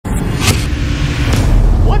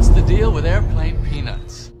deal with airplane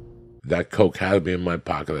peanuts. That Coke had to be in my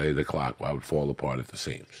pocket at 8 o'clock. I would fall apart at the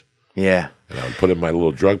seams. Yeah. And I would put it in my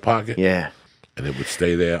little drug pocket. Yeah. And it would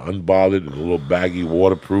stay there unbothered in a little baggy,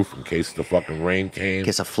 waterproof in case the fucking rain came. In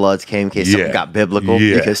case the floods came, in case something got biblical.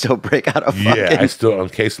 You could still break out of fucking... Yeah, I still, in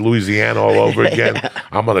case Louisiana all over again,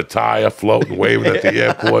 I'm on a tire floating, waving at the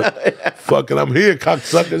airport. Fucking, I'm here,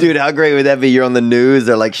 cocksuckers. Dude, how great would that be? You're on the news,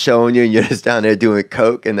 they're like showing you, and you're just down there doing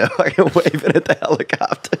coke, and they're fucking waving at the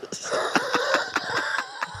helicopters.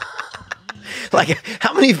 Like,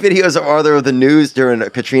 how many videos are there of the news during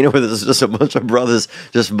Katrina where there's just a bunch of brothers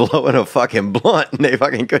just blowing a fucking blunt and they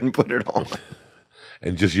fucking couldn't put it on?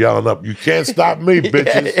 And just yelling up, "You can't stop me,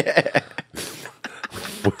 bitches."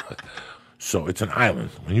 So it's an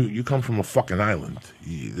island. When you come from a fucking island,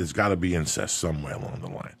 there's got to be incest somewhere along the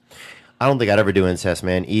line. I don't think I'd ever do incest,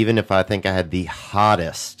 man. Even if I think I had the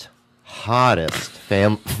hottest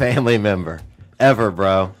family member ever,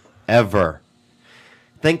 bro. Ever.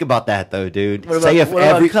 Think about that, though, dude. What about,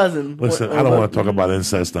 every cousin? Listen, I don't want to talk about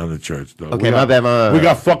incest on the church, though. Okay, my bad. We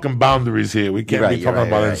got fucking boundaries here. We can't be talking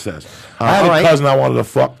about incest. I had a cousin I wanted to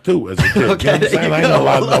fuck, too, as a kid. You know what I'm saying? I ain't gonna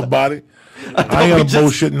lie to nobody. I ain't gonna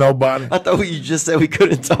bullshit nobody. I thought you just said we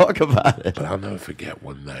couldn't talk about it. But I'll never forget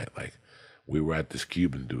one night, like, we were at this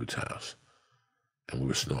Cuban dude's house, and we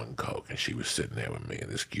were snorting coke, and she was sitting there with me,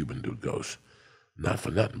 and this Cuban dude goes, "Not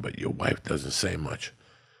for nothing, but your wife doesn't say much."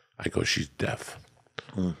 I go, "She's deaf."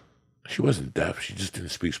 She wasn't deaf. She just didn't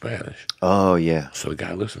speak Spanish. Oh, yeah. So the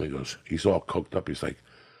guy looks at me and goes, he's all coked up. He's like,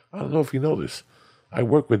 "I don't know if you know this. I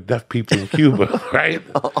work with deaf people in Cuba," right?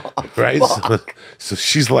 Right? So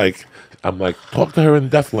she's like, I'm like, "Talk to her in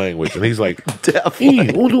deaf language." And he's like, Deaf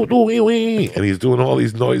and he's doing all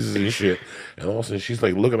these noises and shit. And all of a sudden she's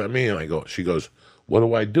like looking at me and she goes, "What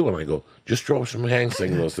do I do?" And I go, "Just throw some hand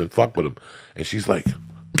signals and fuck with him." And she's like,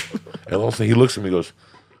 and all of a sudden he looks at me and goes,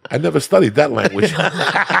 "I never studied that language."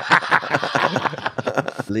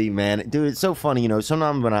 Lee, man, dude, it's so funny. You know,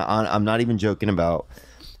 sometimes when I'm not even joking about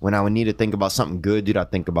when I would need to think about something good, dude, I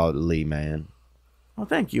think about Lee, man. Well,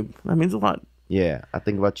 thank you. That means a lot. Yeah, I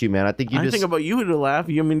think about you, man. I think think about you to laugh.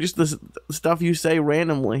 I mean, just the stuff you say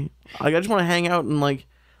randomly. Like, I just want to hang out and like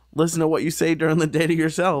listen to what you say during the day to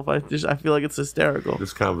yourself. I feel like it's hysterical.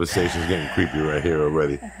 This conversation's getting creepy right here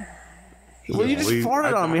already. Well, you just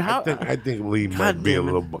farted on me. How? I think Lee might be a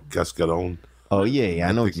little cascaron. Oh yeah,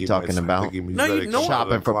 I know what you're talking about.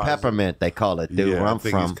 Shopping for peppermint, they call it, dude. Yeah, where I'm I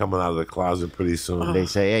think from, he's coming out of the closet pretty soon. They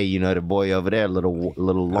say, "Hey, you know the boy over there, little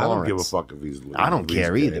Lawrence." I don't give a fuck if he's. I don't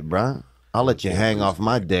care either, bro. I'll let you hang off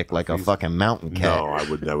my dick like a fucking mountain cat. No, I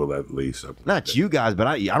would never let Lee. Not you guys, but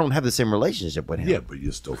I don't have the same relationship with him. Yeah, but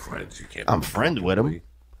you're still friends. You can't. I'm friends with him.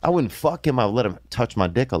 I wouldn't fuck him. I'd let him touch my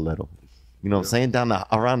dick a little. You know what I'm saying?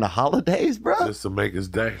 Around the holidays, bro. Just to make his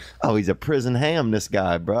day. Oh, he's a prison ham, this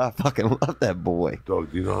guy, bro. I fucking love that boy.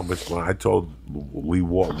 Dog, do you know how much money? I told Lee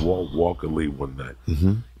Walker Lee one night. You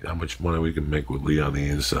know how much money we can make with Lee on the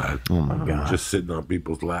inside. Oh, my God. Just sitting on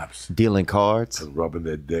people's laps. Dealing cards. And rubbing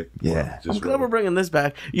their dick. Yeah. I'm glad we're bringing this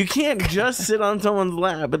back. You can't just sit on someone's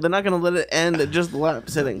lap, but they're not going to let it end at just lap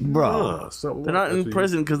sitting. Bro. They're not in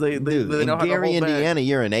prison because they know how to Gary, hold Indiana, back.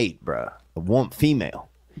 you're an 8, bro. A one female.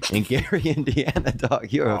 In Gary, Indiana, dog,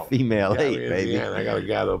 you're a female 8, baby. Indiana, I got a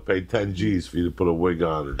guy that'll pay 10 G's for you to put a wig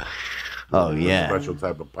on. And oh, yeah. A special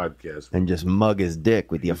type of podcast. And just mug his dick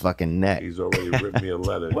with your fucking neck. He's already written me a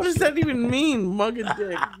letter. What does that even mean, mug a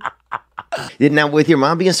dick? Now, with your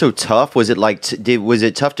mom being so tough, was it like was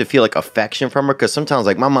it tough to feel like affection from her? Because sometimes,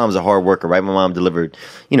 like, my mom's a hard worker, right? My mom delivered,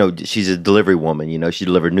 you know, she's a delivery woman. You know, she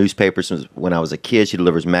delivered newspapers when I was a kid. She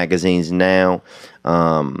delivers magazines now.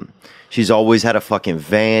 She's always had a fucking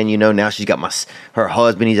van, you know. Now she's got her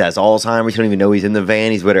husband. He has Alzheimer's. She don't even know he's in the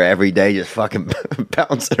van. He's with her every day, just fucking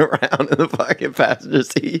bouncing around in the fucking passenger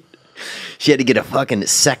seat. She had to get a fucking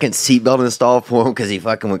second seatbelt installed for him because he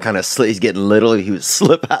fucking would kind of slip. He's getting little. He would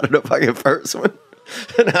slip out of the fucking first one.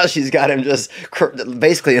 And now she's got him just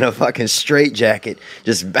basically in a fucking straitjacket,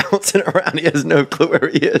 just bouncing around. He has no clue where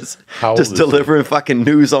he is. Just delivering fucking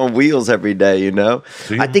news on wheels every day, you know.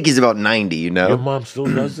 So I think he's about 90, you know. Your mom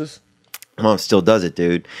still does this? Mom still does it,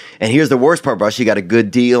 dude. And here's the worst part, bro. She got a good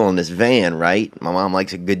deal on this van, right? My mom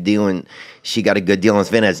likes a good deal, and she got a good deal on this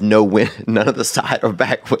van. It has none of the side or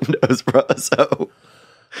back windows, bro. So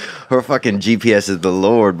her fucking GPS is the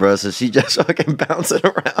Lord, bro. So she just fucking bouncing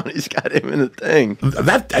around. He's got him in the thing.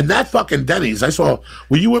 That fucking Denny's. I saw.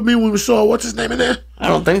 Were you with me when we saw what's his name in there? I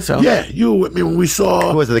don't think so. Yeah, you were with me when we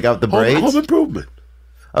saw. Who was it? The guy with the braids? Home Improvement.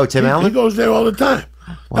 Oh, Tim Allen? He goes there all the time.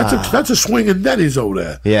 Wow. That's a swinging Denny's over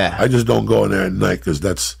there. Yeah. I just don't go in there at night because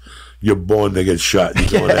that's, you're born to get shot.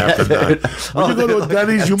 You're going after 9. When you go to a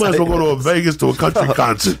Denny's, you might as well go to a Vegas to a country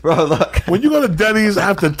concert. Bro, look. When you go to Denny's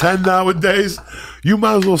after 10 nowadays, you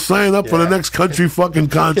might as well sign up for the next country fucking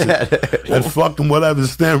concert and fucking whatever.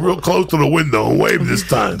 Stand real close to the window and wave this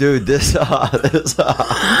time. Dude,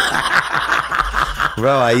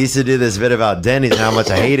 bro, I used to do this bit about Denny's and how much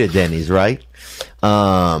I hated Denny's, right? It's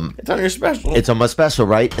on your special. It's on my special,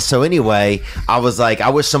 right? So anyway, I was like, I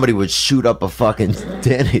wish somebody would shoot up a fucking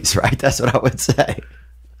Denny's, right? That's what I would say.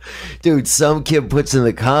 Dude, some kid puts in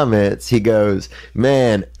the comments, he goes,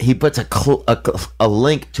 man, he puts a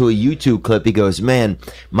link to a YouTube clip. He goes, man,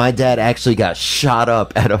 my dad actually got shot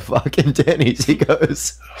up at a fucking Denny's. He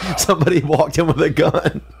goes, somebody walked in with a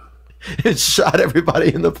gun and shot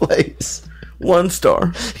everybody in the place. 1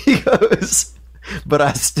 star. He goes, but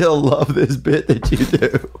I still love this bit that you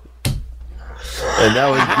do. And that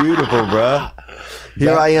was beautiful, bro.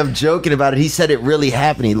 Here I am joking about it. He said it really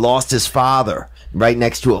happened. He lost his father right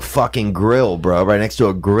next to a fucking grill, bro. Right next to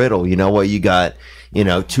a griddle. You know what? You got,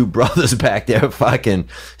 2 brothers back there fucking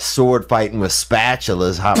sword fighting with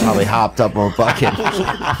spatulas. Probably hopped up on fucking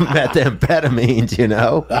methamphetamines,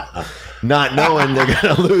 not knowing they're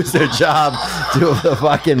going to lose their job to the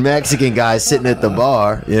fucking Mexican guy sitting at the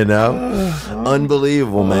bar,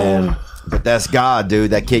 Unbelievable, man. But that's God,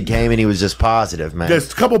 dude. That kid came and he was just positive, man.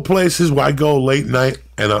 There's a couple places where I go late night,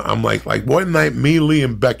 and I'm like one night, me, Lee,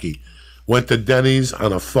 and Becky went to Denny's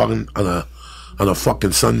on a fucking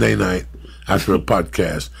Sunday night after a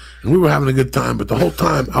podcast, and we were having a good time. But the whole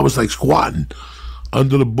time I was like squatting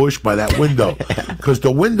under the bush by that window because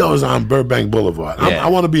the window is on Burbank Boulevard. I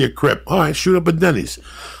want to be a Crip. All right, shoot up at Denny's.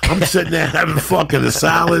 I'm sitting there having fucking a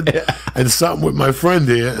salad and something with my friend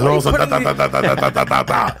here, and all of a sudden,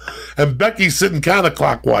 and Becky's sitting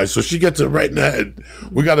counterclockwise, so she gets it right in the head.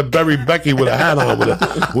 We got to bury Becky with a hat on,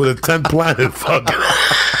 with a 10 planet fucking.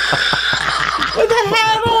 With a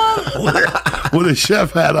hat on. With a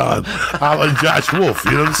chef hat on, a la Josh Wolf.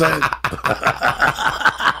 You know what I'm saying?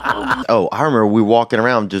 Oh, I remember we walking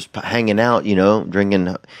around just hanging out,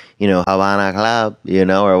 drinking, Havana Club,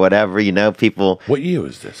 or whatever, people. What year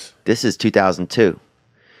was this? This is 2002.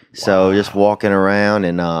 So just walking around,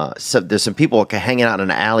 and so there's some people hanging out in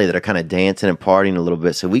an alley that are kind of dancing and partying a little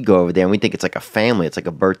bit. So we go over there and we think it's like a family. It's like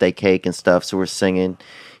a birthday cake and stuff. So we're singing,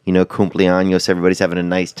 cumpleaños. Everybody's having a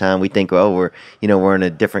nice time. We think, oh, we're in a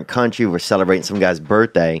different country. We're celebrating some guy's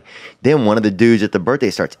birthday. Then one of the dudes at the birthday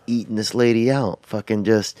starts eating this lady out. Fucking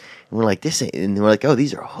just, and we're like, this ain't, and we're like, oh,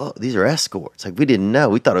 these are escorts. Like, we didn't know.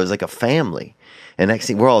 We thought it was like a family. And next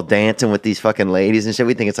thing, we're all dancing with these fucking ladies and shit.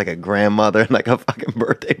 We think it's like a grandmother and like a fucking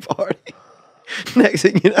birthday party. Next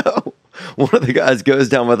thing you know, one of the guys goes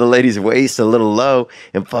down by the lady's waist a little low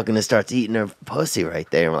and fucking just starts eating her pussy right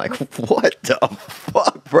there. And we're like, what the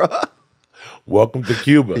fuck, bro? Welcome to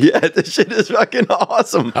Cuba. Yeah, this shit is fucking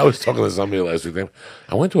awesome. I was talking to somebody last week.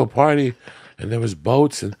 I went to a party and there was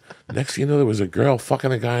boats, and next thing you know, there was a girl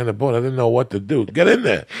fucking a guy in the boat. I didn't know what to do. Get in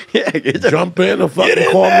there. Yeah, jump in or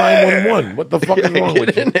fucking call 911. What the fuck is wrong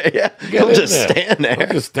with you? Yeah. Don't just stand there.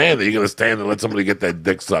 Don't just stand there. You're going to stand and let somebody get that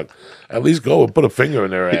dick sucked. At least go and put a finger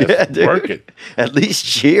in their ass. Yeah, dude. Work it. At least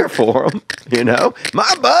cheer for them,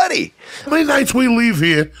 My buddy. How many nights we leave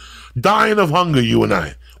here dying of hunger, you and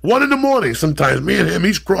I? 1 in the morning sometimes. Me and him,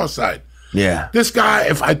 he's cross-eyed. Yeah. This guy,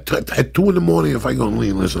 if at 2 in the morning, if I go,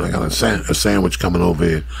 Lee, listen, I got a sandwich coming over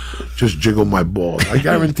here. Just jiggle my balls. I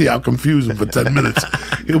guarantee I'll confuse him for 10 minutes.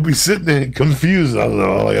 He'll be sitting there confused. I don't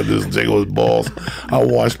know. All I got to do is jiggle his balls. I'll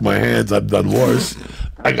wash my hands. I've done worse.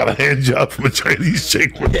 I got a hand job from a Chinese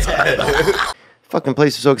chick one time. Fucking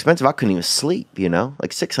place is so expensive, I couldn't even sleep,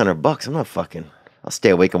 Like $600. I'm not fucking... I'll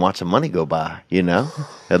stay awake and watch the money go by,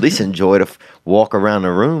 At least enjoy to walk around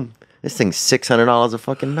the room. This thing's $600 a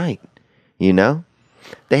fucking night.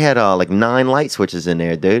 They had like 9 light switches in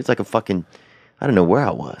there, dude. It's like a fucking, I don't know where I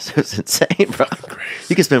was. It was insane, bro.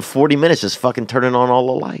 You could spend 40 minutes just fucking turning on all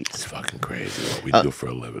the lights. It's fucking crazy what we do for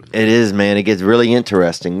a living. It is, man. It gets really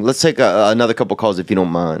interesting. Let's take another couple calls if you don't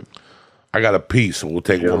mind. I got a piece, so we'll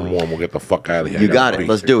take one more and we'll get the fuck out of here. You got it.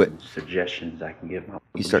 Let's do it. Suggestions I can give my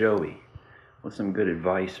Joey. What's some good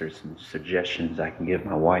advice or some suggestions I can give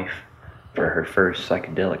my wife for her first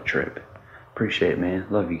psychedelic trip? Appreciate it, man.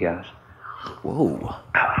 Love you guys. Whoa.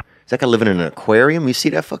 Is that guy living in an aquarium? You see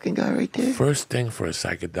that fucking guy right there? First thing for a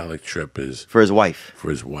psychedelic trip is... For his wife.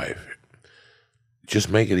 For his wife. Just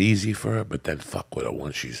make it easy for her, but then fuck with her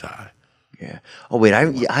once she's high. Yeah. Oh, wait.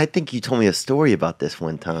 I think you told me a story about this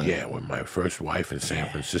one time. Yeah, with my first wife in San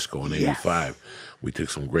Francisco in 85. We took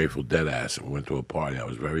some Grateful Dead ass and we went to a party. I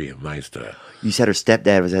was very nice to her. You said her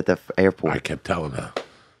stepdad was at the airport. I kept telling her,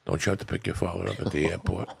 don't you have to pick your father up at the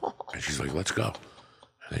airport? And she's like, let's go.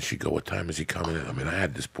 And then she'd go, what time is he coming in? I mean, I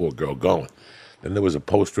had this poor girl going. Then there was a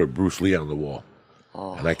poster of Bruce Lee on the wall.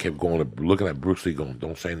 Oh. And I kept going, looking at Bruce Lee going,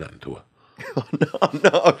 don't say nothing to her. Oh,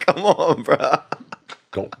 no, come on, bro.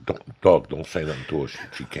 Don't say nothing to her.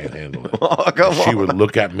 She can't handle it. Oh, come on. She would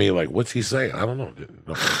look at me like, what's he saying? I don't know.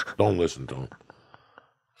 No, don't listen to him.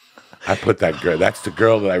 I put that girl, that's the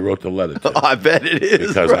girl that I wrote the letter to. Oh, I bet it is,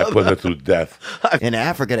 because I put her through death. In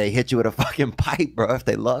Africa, they hit you with a fucking pipe, bro, if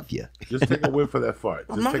they love you. Just take a whiff of that fart.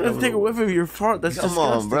 I'm not going to take a whiff of your fart. That's Come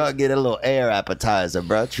disgusting. on, bro. Get a little air appetizer,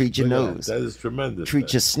 bro. Treat your nose. That is tremendous.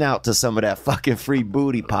 Treat your snout to some of that fucking free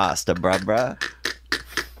booty pasta, bro.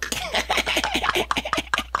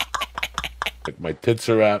 Like my tits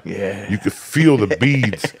are out. Yeah. You could feel the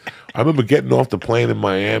beads. I remember getting off the plane in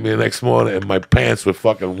Miami the next morning and my pants were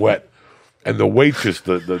fucking wet. And the waitress,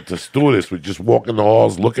 the stewardess would just walk in the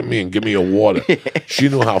halls, look at me and give me a water. She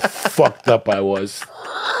knew how fucked up I was.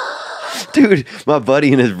 Dude, my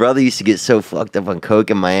buddy and his brother used to get so fucked up on coke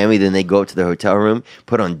in Miami, then they go up to their hotel room,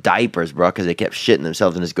 put on diapers, bro, because they kept shitting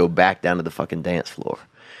themselves and just go back down to the fucking dance floor.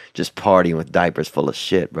 Just partying with diapers full of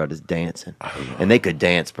shit, bro, just dancing. And they could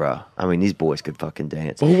dance, bro. I mean, these boys could fucking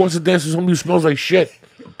dance. But who wants to dance with somebody who smells like shit?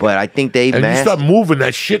 But I think they and you start moving,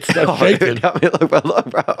 that shit starts shaking. Dude, I mean, look,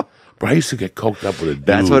 bro. Bro, I used to get coked up with a dude.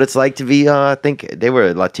 That's what it's like to be, I think they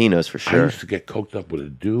were Latinos for sure. I used to get coked up with a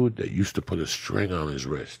dude that used to put a string on his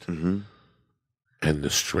wrist. Mm-hmm. And the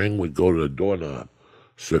string would go to the doorknob.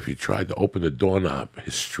 So if you tried to open the doorknob,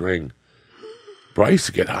 his string... Bro, I used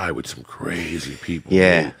to get high with some crazy people.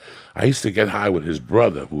 Yeah. Man. I used to get high with his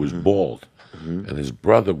brother, who was bald. Mm-hmm. And his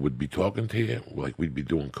brother would be talking to you, like we'd be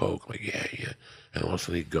doing coke. Like, yeah. And all of a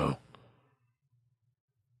sudden he'd go...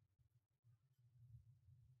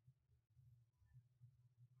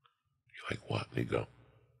 Like what? And he'd go.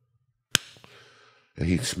 And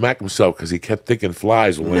he'd smack himself because he kept thinking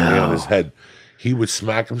flies were landing on his head. He would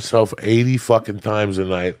smack himself 80 fucking times a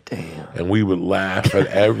night. Damn. And we would laugh at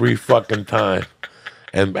every fucking time.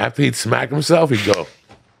 And after he'd smack himself, he'd go.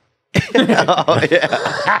 Oh,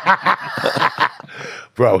 yeah.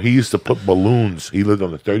 Bro, he used to put balloons. He lived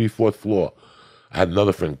on the 34th floor. I had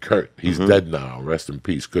another friend, Kurt. He's dead now. Rest in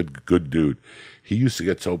peace. Good dude. He used to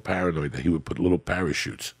get so paranoid that he would put little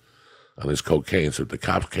parachutes on his cocaine. So if the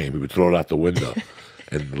cops came, he would throw it out the window.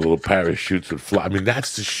 And the little parachutes would fly. I mean,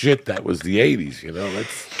 that's the shit that was the 80s, you know?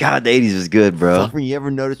 God, the 80s was good, bro. You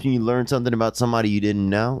ever notice when you learn something about somebody you didn't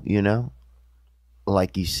know, you know?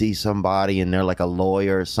 Like you see somebody and they're like a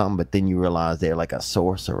lawyer or something, but then you realize they're like a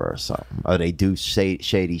sorcerer or something. Or they do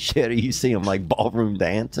shady shit. Or you see them like ballroom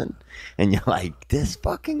dancing. And you're like, this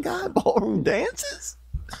fucking guy ballroom dances?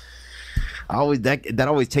 That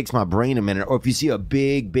always takes my brain a minute. Or if you see a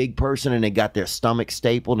big person and they got their stomach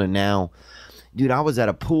stapled and now... Dude, I was at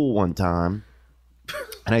a pool one time,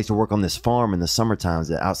 and I used to work on this farm in the summer times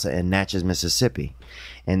outside in Natchez, Mississippi.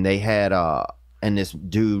 And they had, and this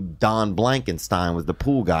dude, Don Blankenstein, was the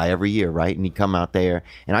pool guy every year, right? And he'd come out there,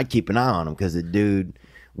 and I'd keep an eye on him because the dude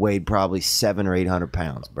weighed probably 700 or 800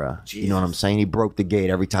 pounds, bro. Jesus. You know what I'm saying? He broke the gate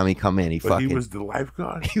every time he come in. But he was the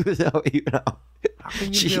lifeguard? He was, you know. How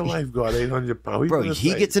can you be a lifeguard, 800 pounds? Bro,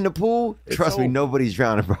 he gets in the pool, trust me, nobody's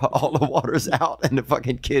drowning, bro. All the water's out, and the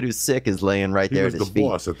fucking kid who's sick is laying right there at his feet. He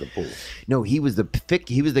was the boss at the pool. No, he was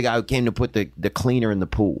the guy who came to put the cleaner in the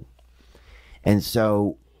pool. And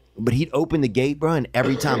so, but he'd open the gate, bro, and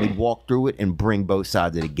every time he'd walk through it and bring both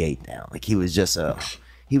sides of the gate down. Like he was just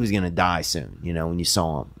he was going to die soon, you know, when you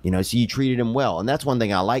saw him. You know, so you treated him well. And that's one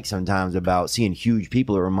thing I like sometimes about seeing huge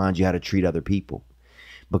people. It reminds you how to treat other people.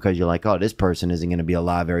 Because you're like, oh, this person isn't going to be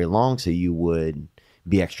alive very long, so you would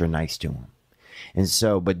be extra nice to him. And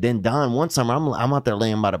so, but then Don, one summer, I'm out there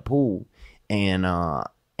laying by the pool, and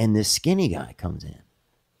this skinny guy comes in.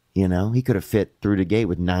 You know, he could have fit through the gate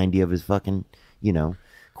with 90 of his fucking, you know,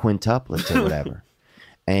 quintuplets or whatever.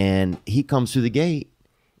 And he comes through the gate,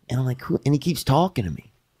 and I'm like, who? And he keeps talking to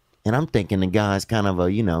me. And I'm thinking the guy's kind of a,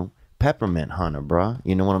 you know, peppermint hunter, bro.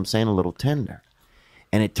 You know what I'm saying? A little tender.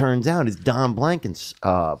 And it turns out it's Don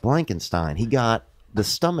Blankenstein. He got the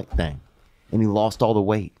stomach thing, and he lost all the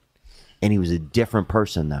weight. And he was a different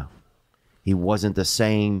person, though. He wasn't the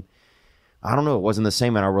same. I don't know. It wasn't the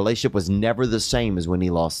same, and our relationship was never the same as when he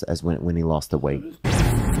lost when he lost the weight.